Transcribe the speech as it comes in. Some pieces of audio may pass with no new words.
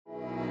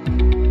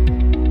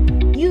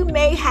You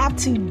may have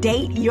to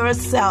date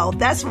yourself.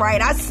 That's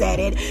right, I said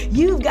it.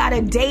 You've got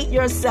to date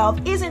yourself.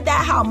 Isn't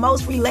that how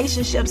most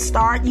relationships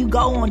start? You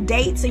go on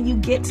dates and you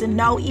get to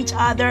know each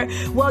other.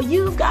 Well,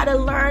 you've got to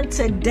learn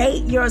to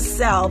date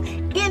yourself.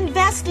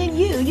 Invest in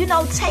you.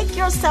 Take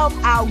yourself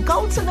out.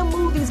 Go to the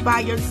movies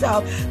by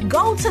yourself.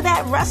 Go to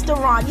that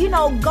restaurant.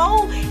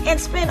 Go and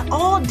spend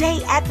all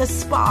day at the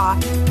spa.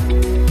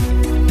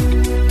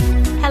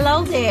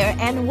 Hello there,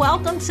 and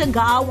welcome to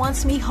God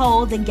Wants Me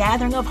Whole, the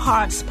Gathering of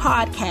Hearts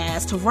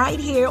podcast, right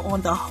here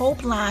on the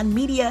Hope Line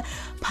Media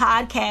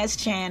podcast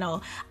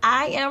channel.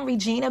 I am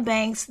Regina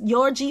Banks,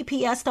 your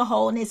GPS to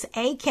wholeness,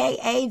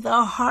 aka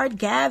the Heart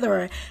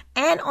Gatherer.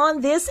 And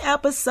on this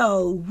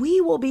episode, we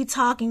will be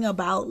talking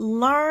about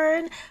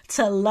learn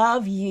to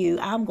love you.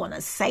 I'm going to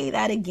say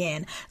that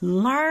again.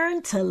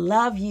 Learn to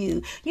love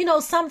you.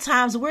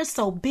 Sometimes we're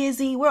so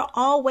busy. We're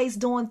always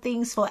doing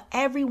things for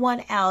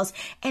everyone else,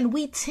 and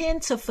we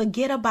tend to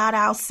forget about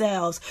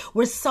ourselves.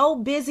 We're so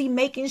busy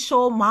making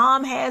sure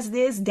mom has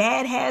this,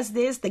 dad has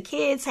this, the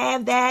kids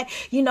have that,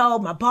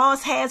 my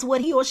boss has what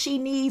he or she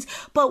needs,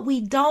 but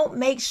we don't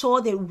make sure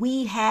that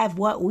we have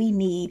what we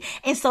need.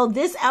 And so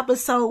this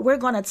episode, we're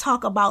going to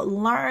talk about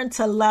learn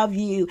to love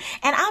you.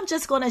 And I'm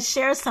just going to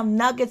share some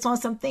nuggets on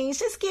some things,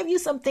 just give you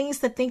some things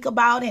to think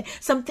about and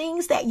some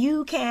things that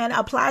you can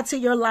apply to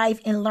your life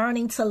in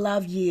learning to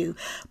love you.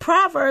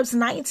 Proverbs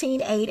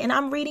 19:8, and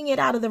I'm reading it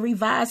out of the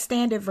Revised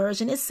Standard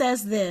Version. It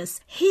says this: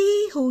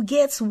 he who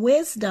gets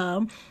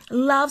wisdom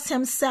loves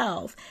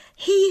himself.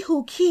 He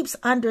who keeps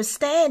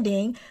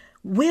understanding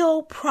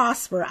will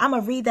prosper. I'm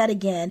going to read that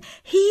again.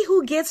 He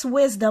who gets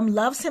wisdom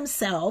loves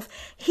himself.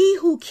 He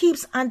who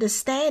keeps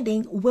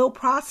understanding will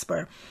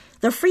prosper.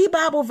 The Free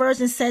Bible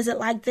Version says it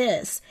like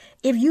this: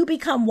 if you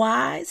become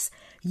wise,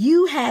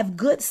 you have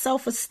good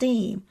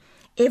self-esteem.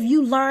 If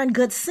you learn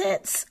good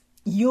sense,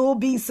 you'll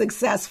be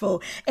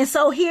successful. And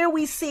so here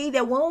we see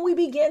that when we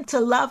begin to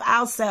love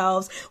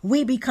ourselves,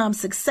 we become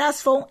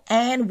successful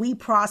and we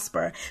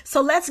prosper.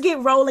 So let's get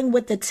rolling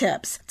with the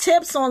tips.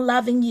 Tips on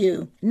loving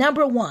you.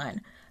 Number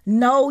 1,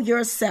 know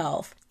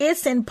yourself.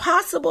 It's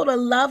impossible to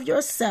love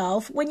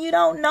yourself when you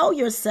don't know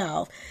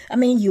yourself.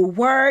 You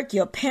work,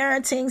 you're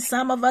parenting.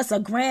 Some of us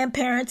are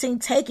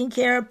grandparenting, taking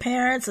care of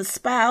parents, a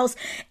spouse,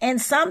 and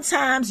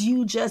sometimes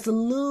you just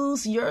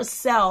lose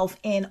yourself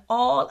in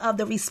all of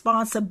the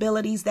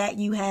responsibilities that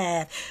you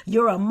have.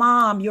 You're a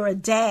mom, you're a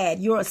dad,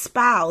 you're a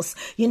spouse,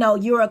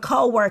 you're a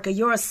coworker,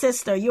 you're a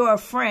sister, you're a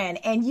friend,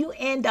 and you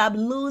end up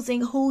losing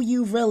who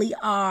you really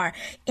are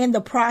in the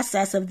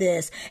process of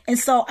this. And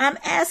so I'm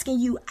asking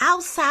you,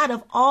 outside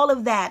of all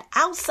of that,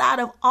 outside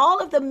of all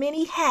of the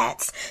many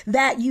hats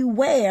that you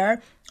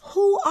wear,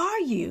 who are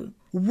you?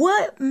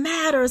 What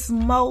matters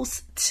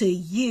most to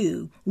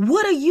you?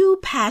 What are you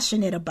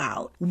passionate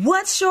about?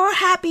 What's your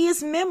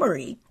happiest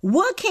memory?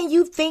 What can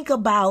you think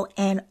about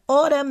and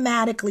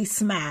automatically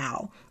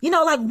smile?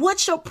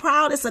 What's your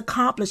proudest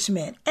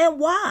accomplishment and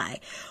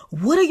why?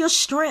 What are your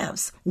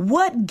strengths?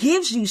 What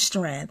gives you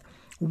strength?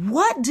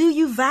 What do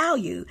you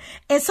value?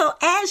 And so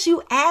as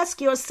you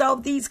ask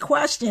yourself these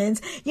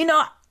questions,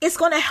 it's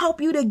going to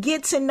help you to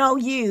get to know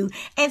you.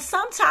 And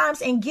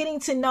sometimes in getting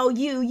to know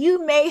you,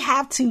 you may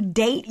have to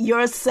date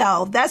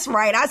yourself. That's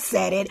right, I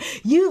said it.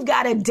 You've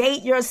got to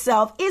date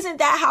yourself. Isn't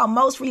that how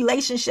most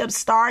relationships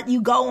start? You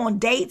go on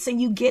dates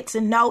and you get to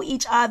know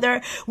each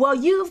other. Well,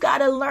 you've got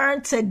to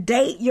learn to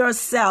date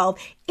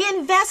yourself.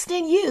 Invest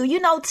in you.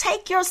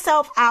 Take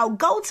yourself out.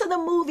 Go to the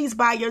movies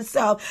by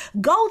yourself.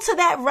 Go to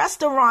that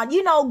restaurant.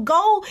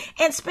 Go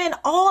and spend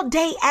all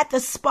day at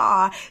the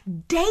spa.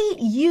 Date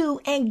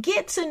you and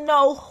get to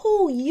know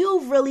who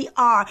you really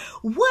are.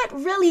 What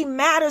really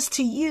matters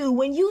to you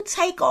when you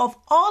take off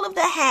all of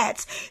the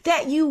hats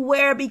that you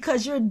wear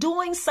because you're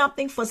doing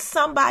something for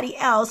somebody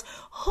else.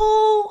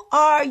 Who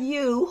are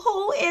you?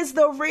 Who is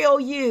the real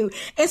you?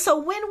 And so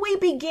when we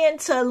begin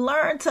to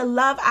learn to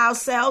love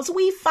ourselves,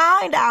 we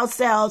find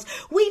ourselves.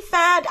 We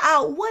find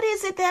out, what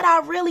is it that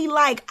I really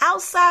like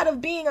outside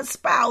of being a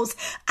spouse,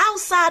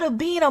 outside of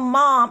being a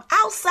mom,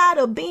 outside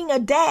of being a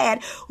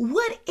dad?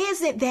 What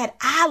is it that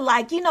I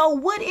like?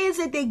 What is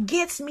it that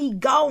gets me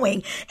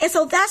going? And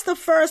so that's the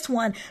first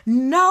one.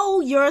 Know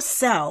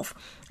yourself.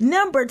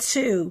 Number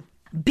 2,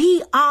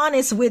 be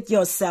honest with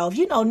yourself.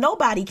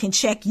 Nobody can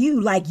check you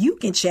like you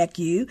can check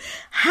you.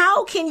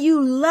 How can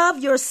you love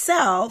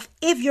yourself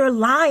if you're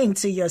lying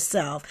to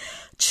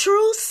yourself?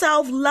 True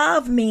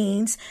self-love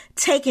means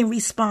taking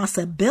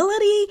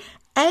responsibility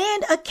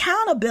and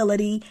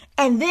accountability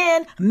and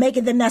then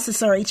making the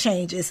necessary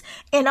changes.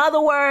 In other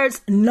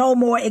words, no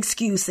more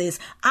excuses.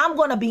 I'm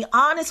going to be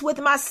honest with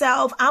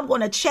myself. I'm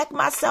going to check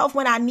myself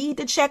when I need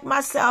to check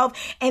myself.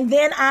 And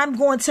then I'm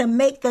going to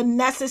make the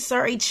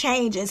necessary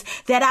changes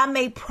that I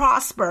may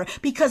prosper,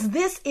 because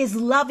this is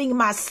loving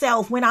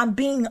myself when I'm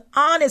being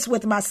honest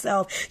with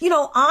myself.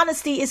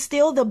 Honesty is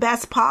still the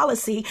best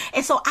policy.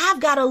 And so I've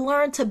got to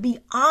learn to be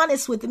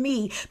honest with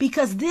me,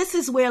 because this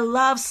is where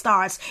love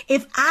starts.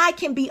 If I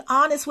can be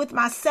honest with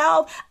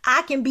myself,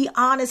 I can be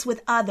honest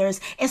with others.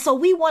 And so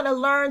we want to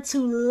learn to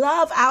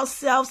love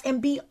ourselves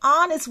and be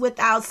honest with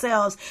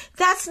ourselves.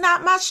 That's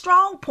not my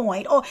strong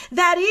point, or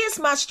that is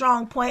my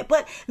strong point.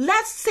 But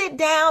let's sit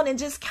down and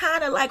just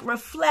kind of like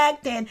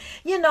reflect and,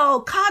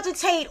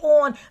 cogitate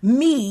on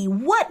me.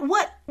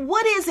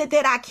 What is it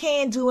that I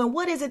can do and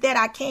what is it that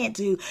I can't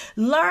do?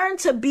 Learn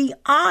to be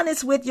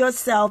honest with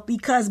yourself,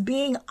 because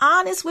being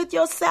honest with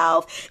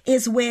yourself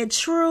is where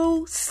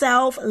true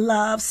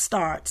self-love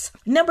starts.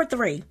 Number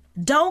 3.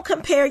 Don't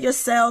compare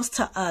yourselves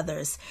to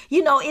others.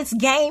 It's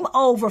game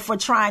over for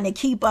trying to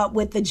keep up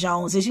with the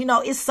Joneses.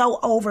 It's so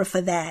over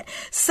for that.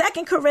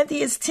 2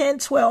 Corinthians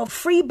 10:12,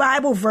 Free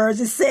Bible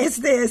Version says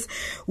this: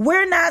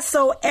 we're not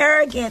so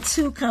arrogant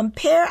to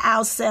compare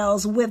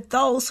ourselves with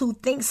those who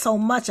think so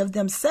much of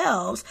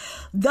themselves.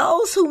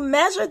 Those who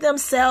measure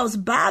themselves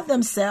by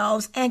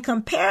themselves and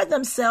compare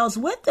themselves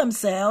with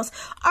themselves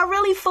are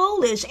really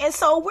foolish. And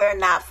so we're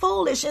not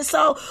foolish. And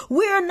so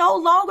we're no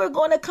longer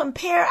going to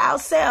compare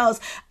ourselves.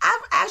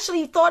 I've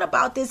actually thought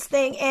about this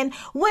thing, and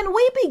when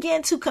we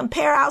begin to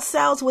compare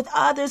ourselves with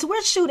others,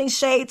 we're shooting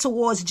shade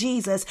towards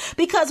Jesus,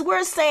 because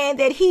we're saying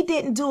that he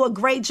didn't do a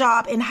great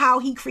job in how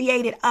he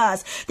created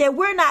us, that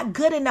we're not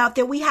good enough,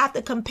 that we have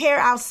to compare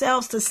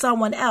ourselves to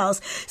someone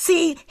else.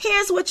 See,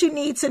 here's what you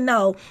need to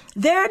know.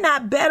 They're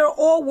not better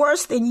or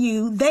worse than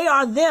you. They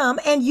are them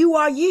and you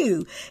are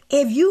you.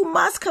 If you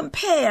must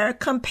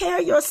compare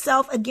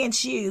yourself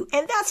against you.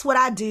 And that's what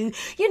I do.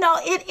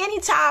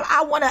 Anytime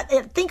I want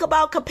to think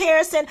about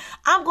comparison,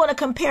 I'm going to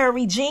compare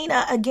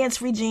Regina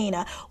against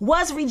Regina.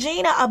 Was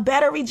Regina a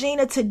better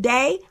Regina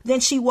today than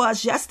she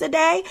was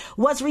yesterday?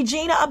 Was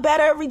Regina a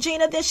better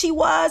Regina than she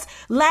was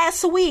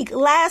last week,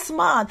 last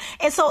month?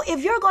 And so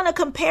if you're going to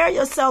compare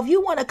yourself, you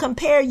want to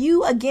compare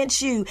you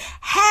against you.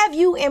 Have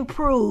you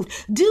improved?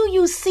 Do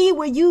you see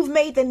where you've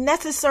made the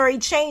necessary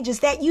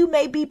changes that you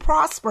may be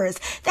prosperous,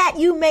 that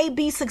you may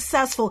be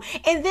successful?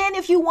 And then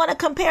if you want to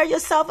compare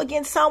yourself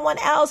against someone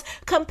else,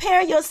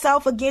 compare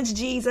yourself against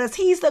Jesus.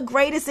 He's the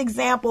greatest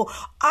example.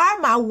 Are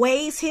my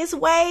ways his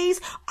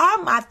ways?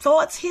 Are my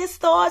thoughts his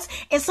thoughts?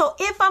 And so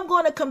if I'm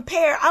going to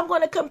compare, I'm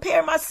going to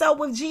compare myself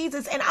with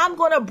Jesus, and I'm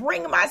going to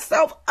bring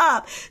myself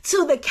up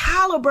to the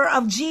caliber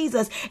of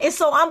Jesus. And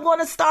so I'm going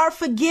to start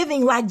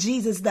forgiving like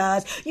Jesus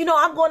does.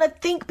 I'm going to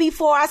think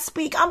before I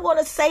speak. I'm going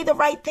to say the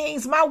right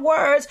things. My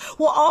words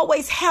will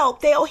always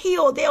help. They'll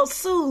heal. They'll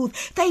soothe.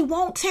 They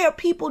won't tear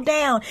people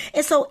down.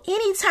 And so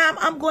anytime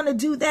I'm going to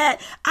do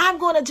that, I'm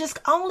going to just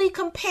only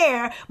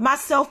compare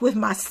myself with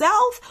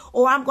myself,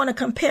 or I'm going to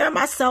compare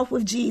myself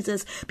with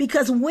Jesus.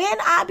 Because when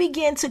I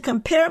begin to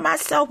compare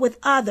myself with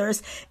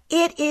others,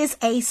 it is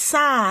a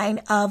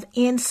sign of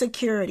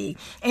insecurity.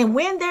 And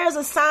when there's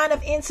a sign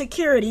of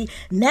insecurity,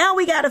 now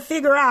we got to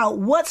figure out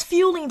what's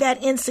fueling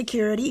that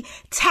insecurity,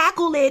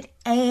 tackle it,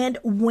 and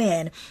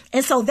win.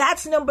 And so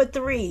that's number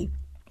 3.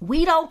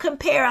 We don't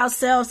compare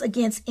ourselves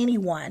against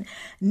anyone.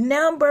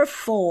 Number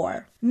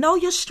 4, know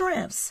your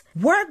strengths.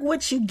 Work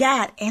what you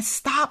got and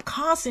stop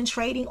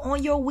concentrating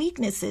on your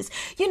weaknesses.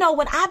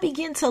 When I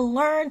begin to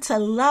learn to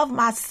love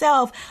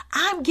myself,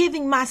 I'm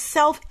giving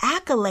myself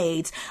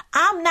accolades.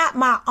 I'm not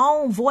my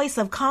own voice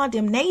of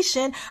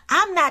condemnation.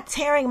 I'm not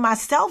tearing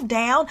myself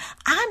down.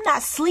 I'm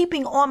not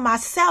sleeping on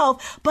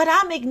myself, but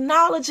I'm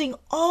acknowledging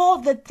all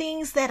the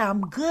things that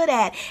I'm good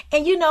at.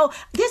 And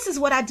this is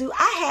what I do.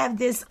 I have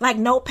this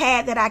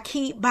notepad that I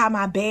keep by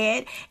my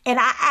bed. And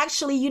I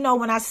actually,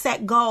 when I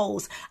set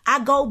goals, I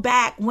go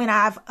back when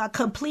I've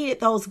completed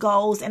those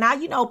goals, and I,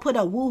 put a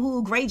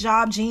woohoo, great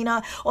job,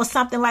 Gina, or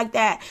something like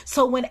that.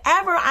 So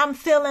whenever I'm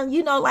feeling,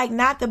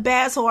 not the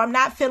best, or I'm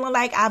not feeling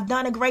like I've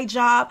done a great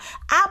job,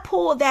 I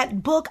pull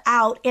that book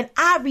out and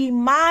I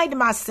remind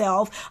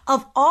myself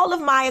of all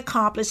of my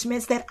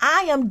accomplishments, that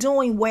I am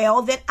doing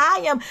well, that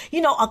I am,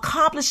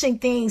 accomplishing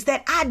things,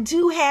 that I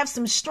do have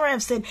some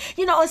strengths. And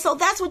so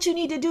that's what you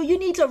need to do. You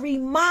need to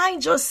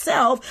remind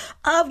yourself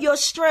of your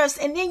strengths,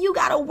 and then you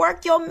got to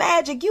work your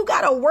magic. You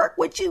got to work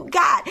what you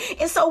got.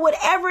 And so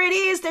whatever it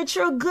is that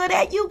you're good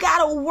at, you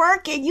got to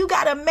work it. You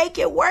got to make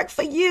it work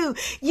for you.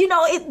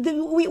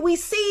 We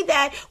see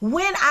that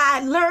when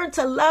I learn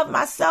to love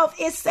myself,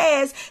 it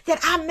says that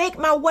I make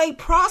my way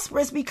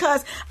prosperous,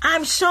 because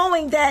I'm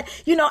showing that,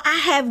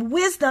 I have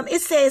wisdom.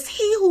 It says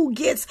he who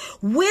gets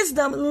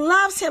wisdom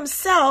loves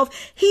himself.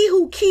 He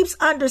who keeps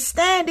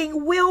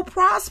understanding will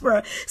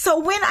prosper. So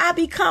when I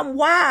become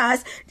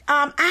wise,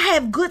 I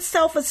have good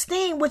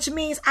self-esteem, which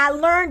means I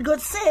learn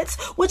good sense,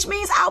 which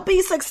means I'll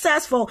be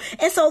successful.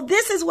 And so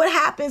this is what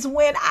happens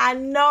when I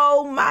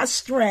know my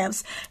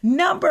strengths.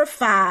 Number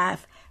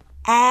 5,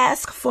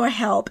 ask for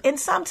help. And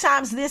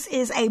sometimes this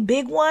is a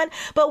big one,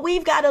 but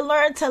we've got to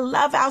learn to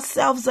love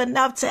ourselves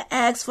enough to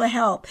ask for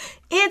help.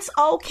 It's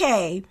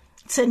okay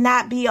to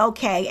not be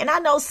okay. And I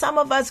know some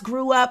of us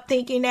grew up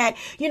thinking that,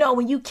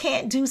 when you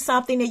can't do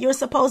something that you're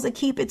supposed to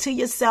keep it to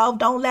yourself.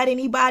 Don't let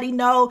anybody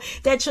know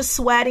that you're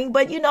sweating.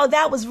 But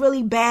that was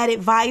really bad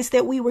advice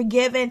that we were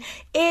given.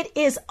 It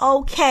is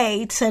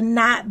okay to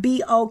not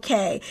be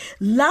okay.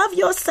 Love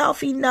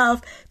yourself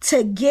enough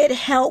to get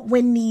help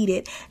when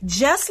needed.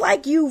 Just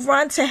like you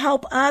run to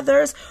help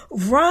others,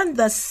 run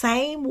the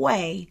same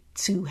way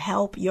to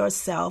help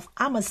yourself.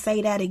 I'm going to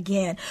say that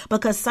again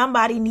because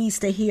somebody needs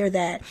to hear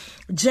that.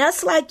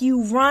 Just like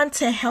you run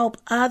to help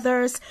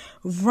others,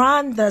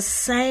 run the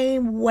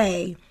same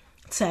way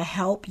to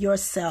help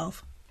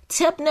yourself.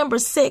 Tip number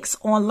 6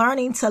 on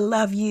learning to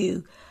love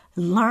you.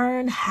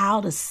 Learn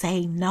how to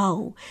say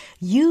no.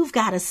 You've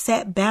got to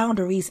set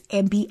boundaries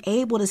and be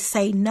able to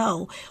say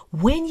no.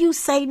 When you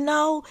say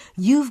no,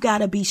 you've got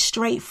to be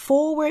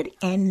straightforward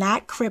and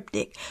not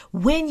cryptic.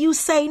 When you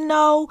say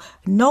no,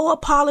 no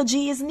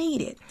apology is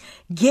needed.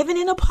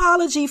 Giving an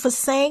apology for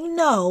saying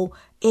no,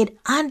 it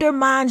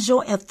undermines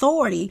your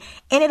authority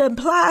and it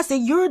implies that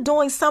you're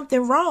doing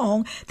something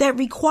wrong that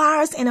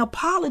requires an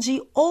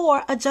apology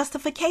or a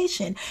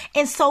justification.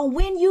 And so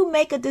when you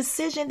make a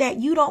decision that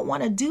you don't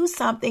want to do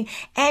something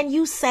and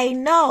you say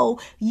no,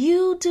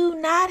 you do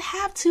not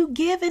have to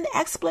give an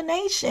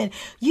explanation.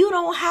 You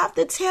don't have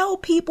to tell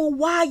people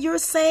why you're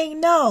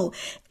saying no.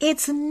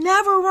 It's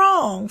never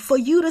wrong for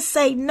you to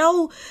say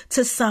no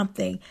to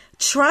something.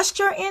 Trust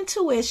your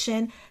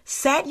intuition,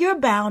 set your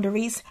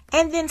boundaries,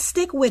 and then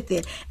stick with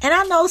it. And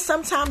I know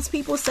sometimes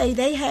people say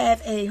they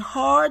have a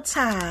hard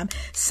time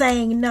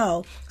saying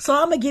no. So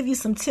I'm going to give you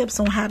some tips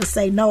on how to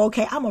say no.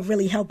 Okay, I'm going to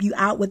really help you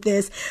out with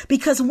this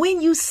because when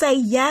you say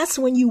yes,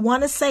 when you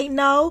want to say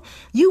no,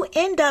 you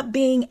end up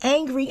being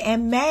angry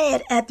and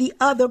mad at the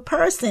other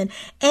person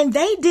and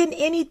they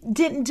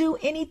didn't do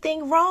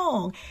anything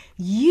wrong.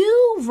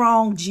 You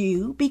wronged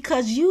you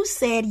because you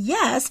said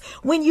yes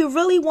when you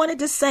really wanted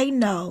to say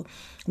no.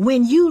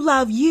 When you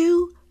love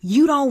you,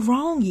 you don't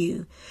wrong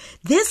you.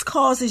 This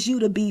causes you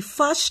to be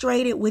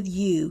frustrated with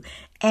you.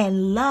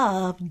 And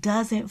love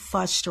doesn't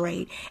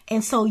frustrate.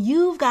 And so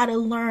you've got to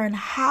learn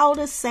how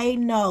to say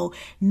no.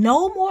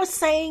 No more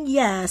saying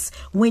yes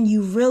when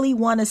you really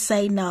want to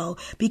say no,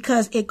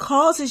 because it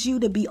causes you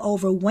to be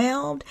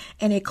overwhelmed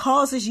and it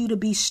causes you to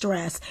be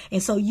stressed.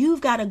 And so you've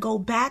got to go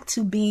back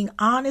to being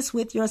honest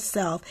with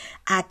yourself.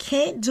 I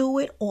can't do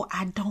it or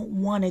I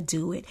don't want to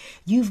do it.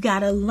 You've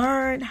got to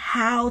learn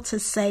how to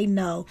say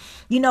no.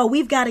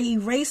 We've got to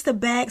erase the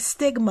bad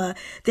stigma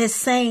that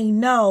saying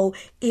no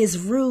is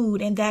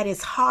rude and that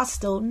is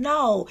hostile.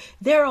 No,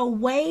 there are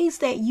ways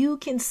that you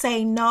can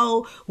say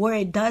no where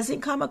it doesn't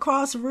come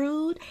across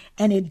rude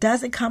and it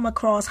doesn't come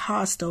across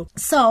hostile.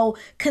 So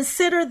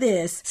consider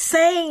this.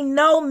 Saying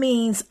no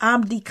means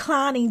I'm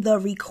declining the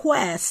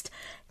request,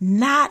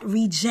 not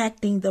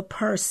rejecting the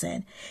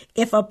person.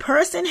 If a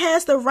person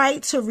has the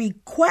right to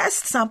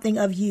request something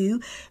of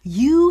you,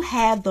 you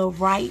have the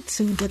right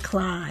to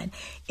decline.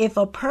 If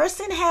a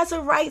person has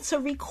a right to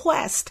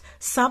request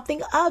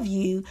something of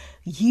you,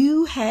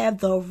 you have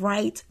the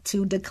right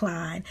to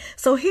decline.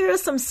 So here are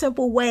some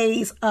simple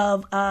ways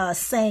of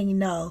saying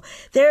no.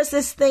 There's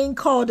this thing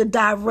called a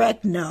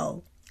direct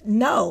no.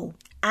 No,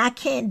 I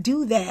can't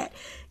do that.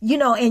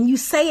 And you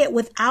say it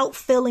without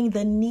feeling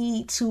the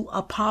need to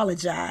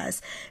apologize.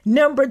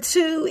 Number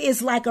 2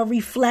 is like a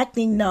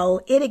reflecting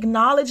no. It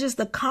acknowledges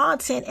the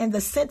content and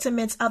the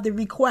sentiments of the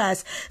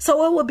request.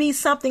 So it would be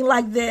something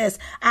like this.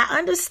 I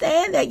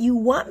understand that you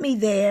want me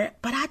there,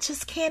 but I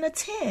just can't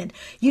attend.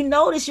 You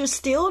notice you're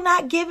still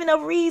not giving a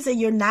reason.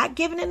 You're not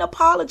giving an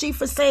apology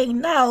for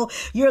saying no.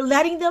 You're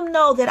letting them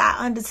know that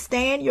I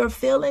understand your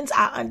feelings.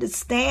 I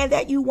understand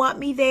that you want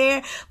me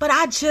there, but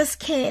I just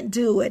can't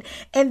do it.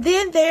 And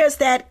then there's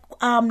that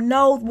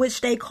no,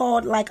 which they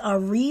called like a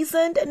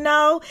reasoned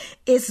no.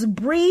 It's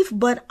brief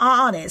but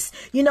honest.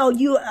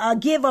 You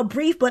give a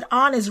brief but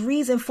honest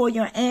reason for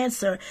your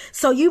answer.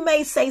 So you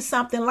may say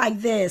something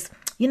like this.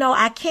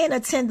 I can't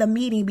attend the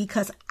meeting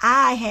because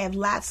I have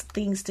lots of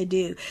things to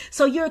do.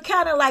 So you're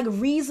kind of like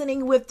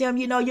reasoning with them.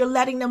 You're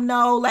letting them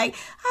know like,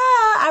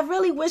 I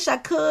really wish I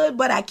could,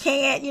 but I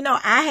can't.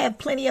 I have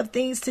plenty of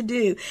things to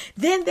do.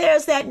 Then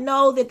there's that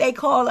no that they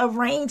call a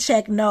rain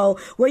check no,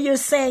 where you're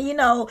saying,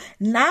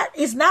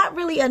 it's not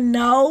really a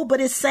no, but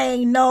it's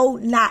saying no,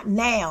 not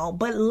now,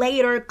 but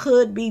later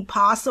could be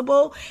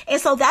possible. And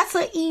so that's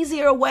an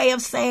easier way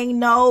of saying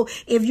no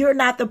if you're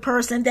not the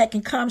person that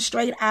can come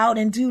straight out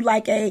and do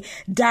like a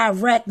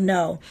direct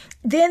no.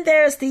 Then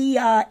there's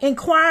the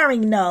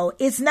inquiring no.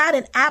 It's not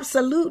an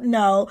absolute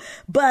no,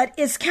 but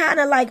it's kind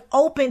of like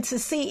open to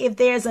see if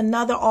there's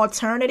another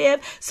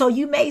alternative. So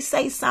you may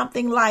say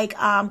something like,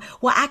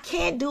 well, I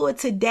can't do it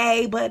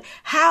today, but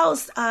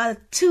how's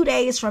 2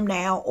 days from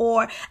now?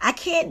 Or I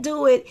can't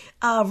do it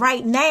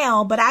right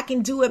now, but I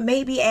can do it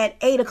maybe at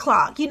 8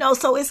 o'clock.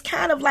 So it's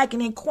kind of like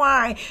an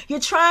inquiring. You're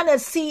trying to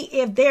see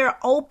if they're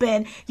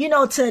open,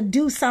 to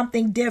do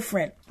something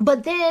different.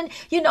 But then,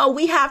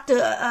 we have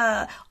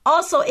to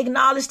Also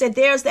acknowledge that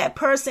there's that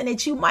person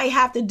that you might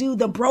have to do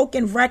the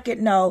broken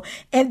record no.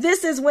 And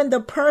this is when the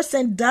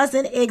person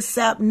doesn't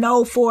accept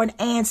no for an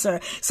answer.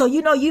 So,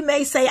 you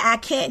may say, I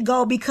can't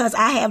go because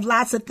I have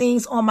lots of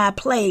things on my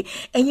plate.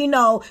 And,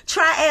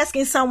 try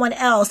asking someone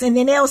else. And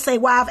then they'll say,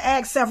 well, I've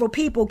asked several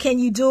people, can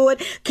you do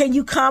it? Can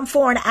you come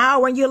for an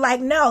hour? And you're like,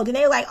 no. Then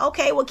they're like,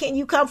 okay, well, can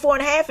you come for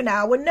a half an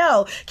hour?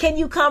 No. Can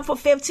you come for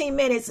 15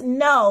 minutes?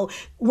 No.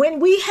 When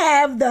we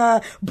have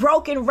the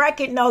broken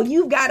record, no,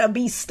 you've got to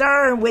be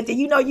stern with it.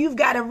 You've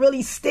got to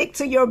really stick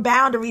to your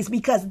boundaries,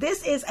 because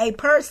this is a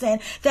person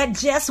that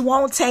just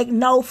won't take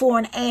no for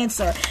an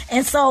answer.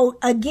 And so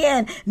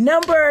again,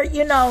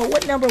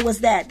 what number was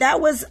that?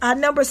 That was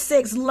number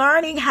 6,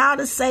 learning how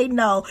to say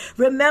no.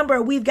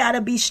 Remember, we've got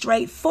to be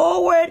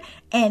straightforward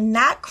and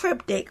not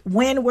cryptic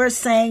when we're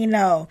saying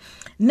no.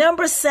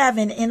 Number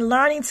 7, in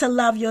learning to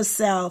love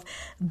yourself,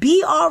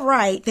 be all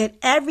right that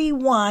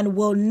everyone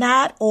will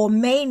not or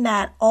may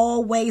not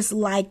always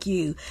like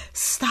you.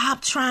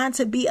 Stop trying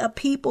to be a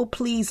people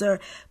pleaser.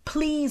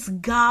 Please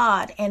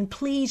God and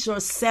please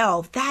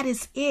yourself. That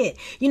is it.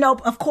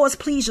 Of course,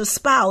 please your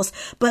spouse,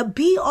 but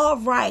be all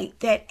right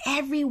that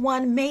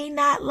everyone may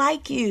not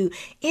like you.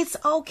 It's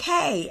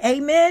okay.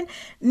 Amen.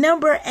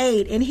 Number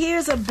 8, and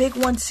here's a big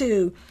one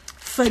too.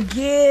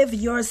 Forgive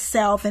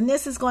yourself. And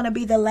this is going to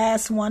be the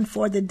last one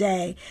for the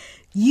day.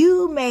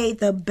 You made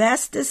the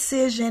best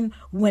decision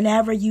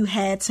whenever you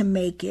had to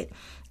make it.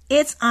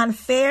 It's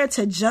unfair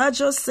to judge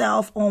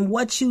yourself on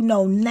what you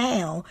know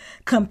now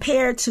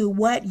compared to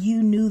what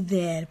you knew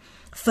then.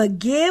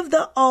 Forgive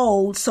the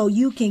old so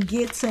you can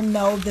get to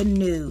know the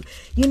new.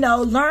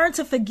 Learn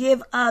to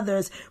forgive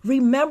others,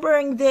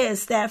 remembering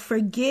this, that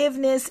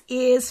forgiveness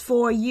is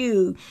for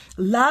you.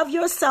 Love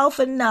yourself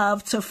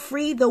enough to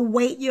free the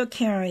weight you're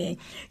carrying.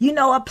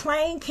 A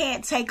plane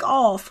can't take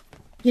off,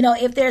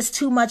 if there's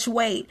too much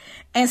weight.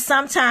 And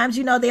sometimes,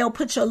 they'll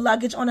put your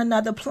luggage on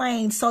another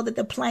plane so that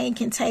the plane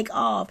can take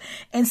off.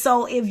 And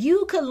so if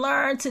you could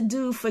learn to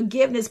do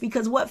forgiveness,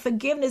 because what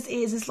forgiveness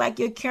is, it's like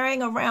you're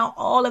carrying around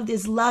all of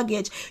this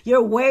luggage.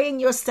 You're wearing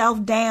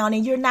yourself down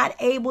and you're not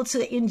able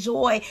to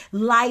enjoy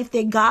life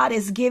that God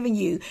has given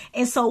you.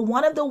 And so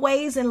one of the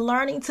ways in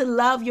learning to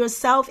love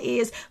yourself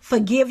is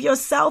forgive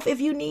yourself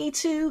if you need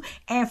to,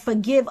 and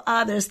forgive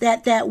others,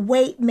 that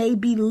weight may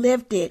be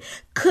lifted.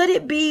 Could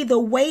it be the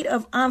weight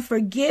of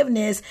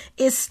unforgiveness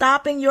is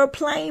stopping your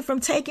plane from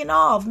taking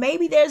off?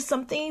 Maybe there's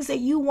some things that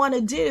you want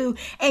to do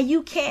and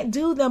you can't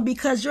do them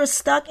because you're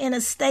stuck in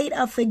a state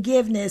of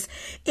forgiveness.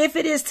 If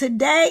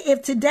today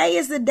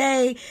is the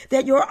day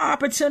that your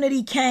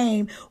opportunity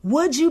came,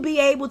 would you be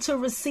able to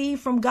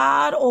receive from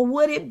God, or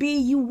would it be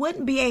you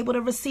wouldn't be able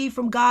to receive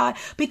from God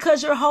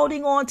because you're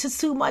holding on to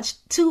too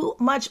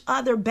much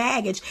other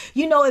baggage?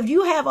 If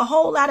you have a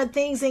whole lot of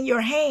things in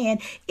your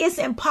hand, it's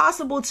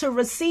impossible to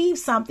receive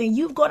something.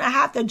 You're going to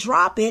have to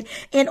drop it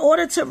in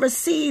order to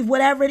receive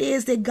whatever it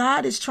is that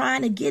God is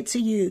trying to get to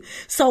you.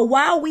 So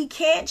while we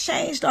can't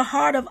change the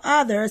heart of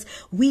others,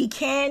 we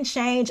can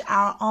change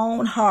our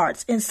own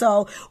hearts. And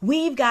so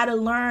we've got to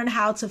learn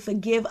how to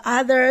forgive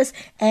others,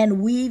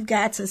 and we've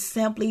got to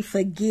simply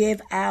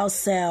forgive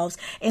ourselves.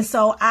 And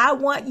so I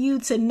want you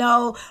to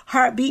know,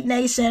 Heartbeat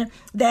Nation,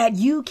 that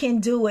you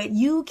can do it.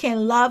 You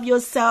can love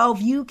yourself.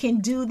 You can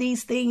do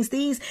these things.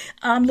 These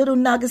little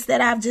nuggets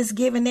that I've just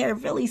given, they're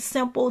really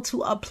simple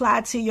to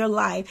apply to your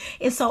life.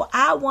 And so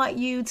I want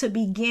you to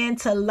begin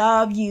to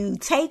love you.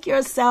 Take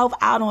yourself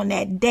out on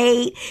that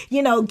date,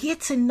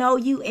 get to know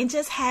you and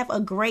just have a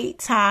great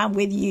time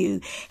with you.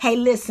 Hey,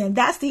 listen,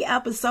 that's the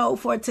episode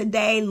for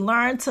today.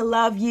 Learn to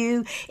love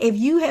you. If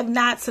you have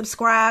not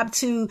subscribed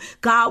to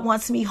God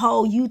Wants Me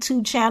Whole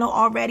YouTube channel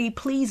already,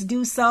 please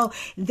do so.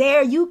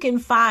 There you can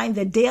find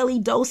the daily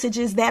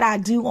dosages that I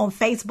do on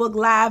Facebook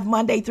Live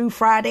Monday through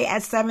Friday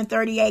at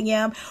 7:30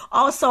 a.m.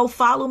 Also,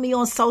 follow me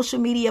on social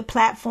media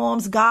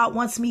platforms, God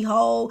Wants Me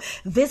Whole.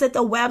 Visit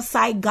the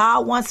website,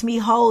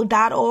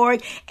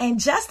 GodWantsMeWhole.org. And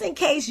just in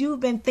case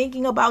you've been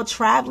thinking about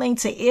traveling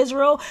to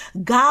Israel,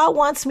 God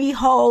Wants Me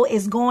Whole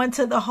is going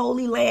to the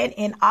Holy Land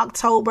in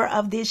October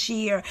of this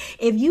year.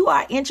 If you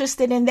are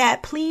interested in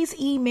that, please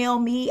email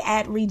me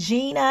at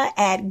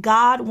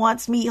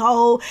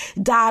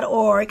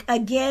Regina@GodWantsMeWhole.org.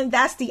 Again,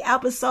 that's the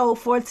episode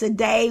for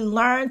today.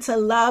 Learn to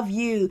love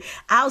you.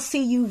 I'll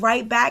see you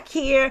right back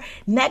here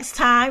next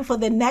time for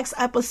the next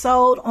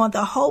episode on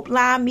the Hope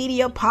Line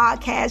Media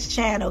Podcast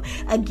channel.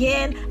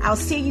 Again, I'll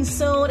see you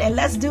soon, and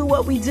let's do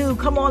what we do.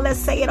 Come on, let's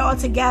say it all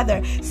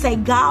together. Say,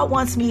 God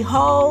wants me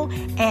whole,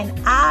 and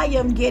I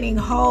am getting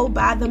whole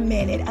by the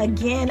minute.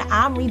 Again,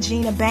 I'm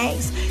Regina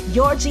Banks,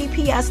 your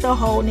GPS to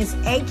wholeness,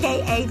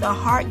 aka the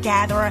Heart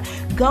Gatherer.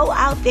 Go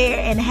out there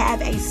and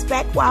have a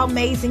speck-wow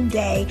amazing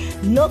day.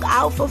 Look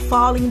out for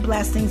falling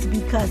blessings,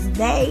 because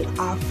they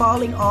are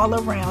falling all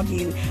around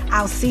you.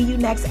 I'll see you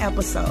next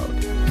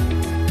episode.